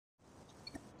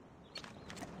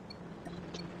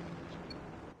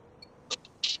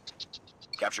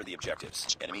Capture the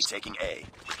objectives. Enemy taking A.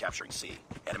 We're capturing C.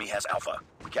 Enemy has Alpha.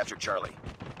 We captured Charlie.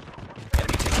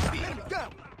 Enemy taking B.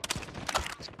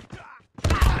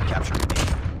 Captured B.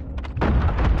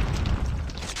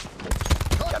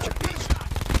 Captured B.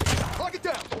 Lock it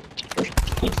down.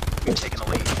 We've taken the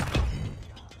lead.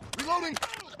 Reloading.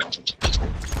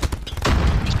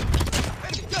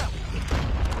 Enemy down.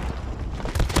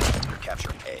 We're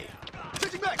capturing A.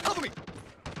 Taking back. Cover me.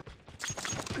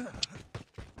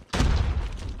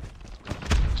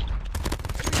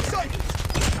 Enemy sighted.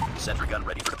 Sentry gun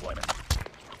ready for deployment.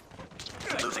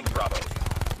 Losing Bravo.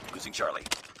 Losing Charlie.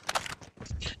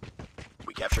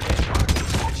 We captured A.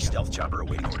 Stealth chopper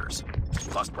awaiting orders.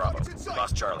 Lost Bravo.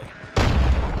 Lost Charlie.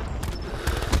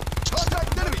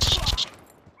 Contact enemy.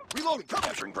 Reloading. Cover me.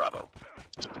 Capturing Bravo.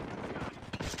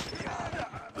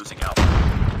 Losing Alpha.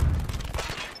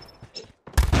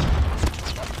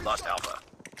 Lost Alpha.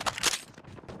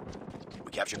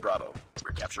 We captured Bravo.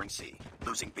 We're capturing C.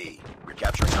 Losing B. We're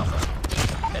capturing Alpha.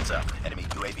 Heads up. Enemy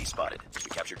UAV spotted. We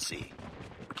captured C.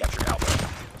 We captured Alpha.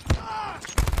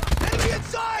 Enemy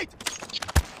inside.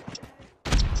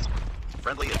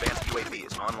 Friendly advanced UAV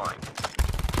is online.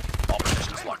 All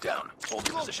positions locked down. Hold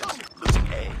your positions. Losing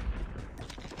A.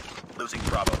 Losing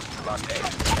Bravo. Lost A.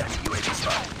 Enemy UAV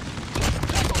spotted.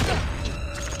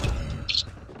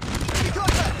 Enemy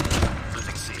contact.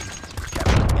 Losing C. We're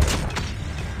capturing A.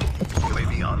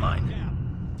 UAV online.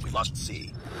 We lost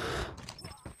C.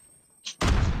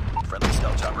 Friendly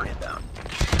stealth chopper inbound.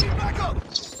 Keep back up.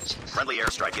 Friendly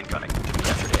airstrike incoming. We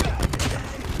captured A.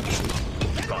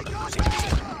 Keep on them. Losing B.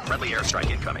 Friendly airstrike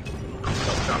incoming.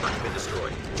 Stealth chopper has been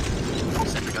destroyed.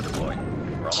 Sentry gun deployed.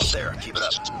 We're almost there. Keep it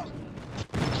up.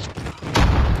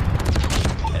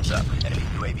 Heads up. Enemy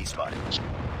UAV spotted.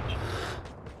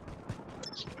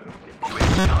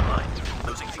 UAV online.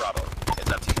 Losing Bravo.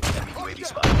 Heads up team. Enemy UAV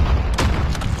spotted.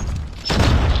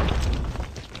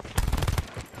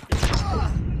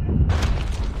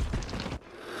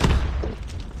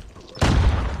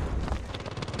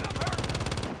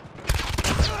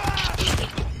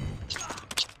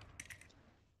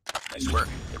 Nice work.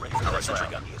 Get ready for the next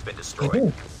round. Gun has been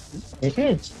destroyed.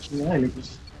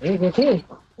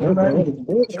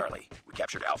 Charlie. We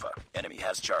captured Alpha. Enemy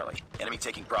has Charlie. Enemy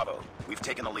taking Bravo. We've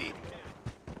taken the lead.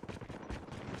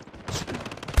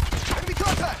 Enemy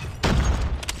contact.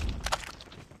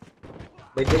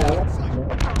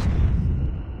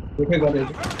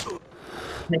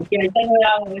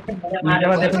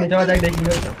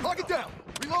 Lock it down.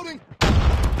 Reloading.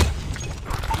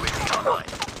 UAV online.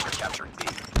 We're capturing B.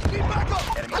 Keep back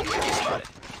up. Enemy UAV spotted.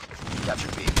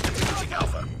 Captured B. Losing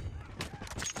Alpha.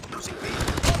 Losing B.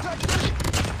 Contact enemy.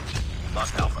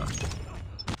 Lost Alpha.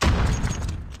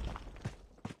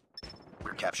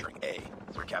 We're capturing A.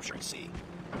 We're capturing C.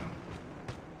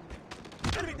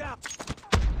 Enemy down.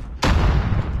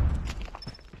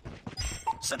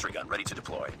 Sentry gun ready to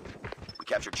deploy. We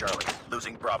captured Charlie.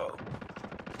 Losing Bravo.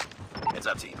 Heads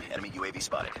up team. Enemy UAV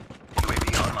spotted.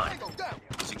 UAV online. Tango down.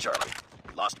 Losing Charlie.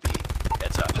 Lost B.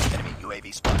 Heads up. Enemy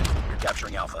UAV spotted. We're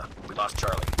capturing Alpha. We lost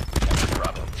Charlie. We captured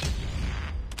Bravo.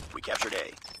 We captured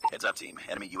A. Heads up team.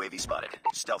 Enemy UAV spotted.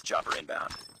 Stealth chopper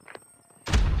inbound.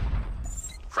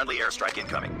 Friendly airstrike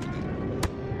incoming.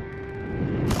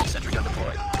 Sentry gun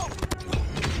deployed.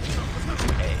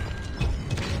 Losing A.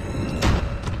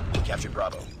 We captured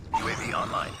Bravo. UAV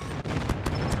online.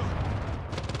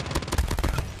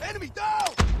 Enemy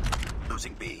down.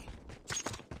 Losing B.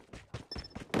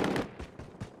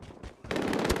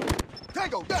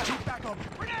 Tango down. Keep back up.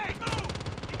 Grenade. Move.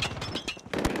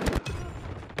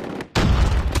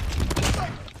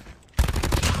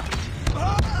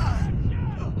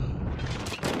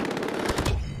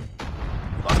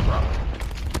 Lost Bravo.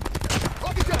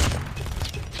 Lock it down.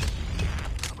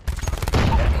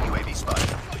 Enemy UAV spotted.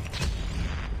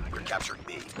 We're capturing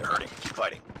B. They're hurting. Keep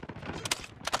fighting.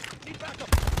 Keep back up.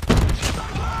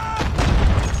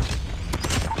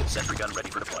 Sentry gun ready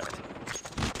for deployment.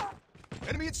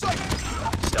 Enemy in sight.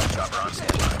 Stealth chopper on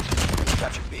standby. We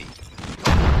captured B.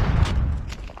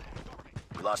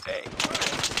 We lost A.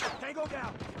 Tango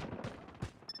down.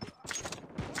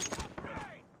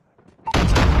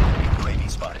 UAV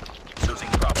spotted. Losing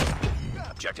Bravo.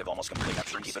 Objective almost complete.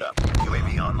 Capturing. Keep it up.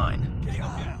 UAV online.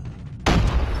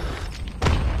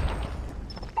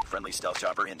 Friendly stealth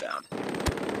chopper inbound.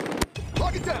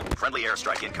 Lock it down. Friendly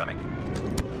airstrike incoming.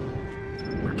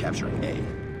 We're capturing A.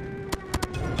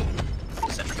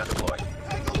 Sentry gun deployed.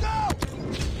 Tango down.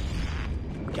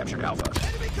 We captured Alpha.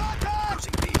 Enemy contact.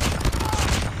 Losing B.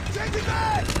 Changing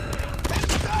back.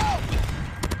 Enemy down.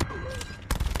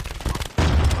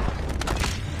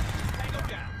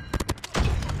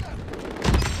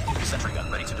 Sentry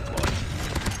gun ready to deploy.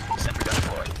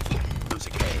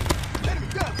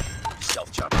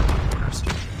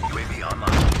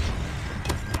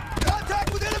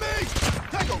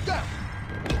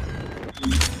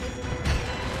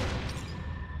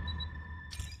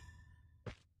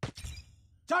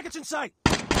 Target's in sight!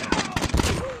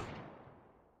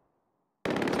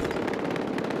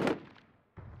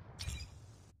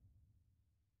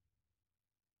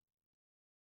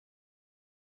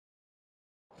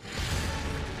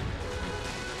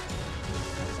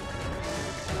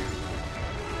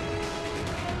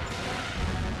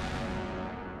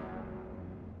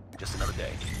 Just another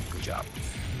day. Good job.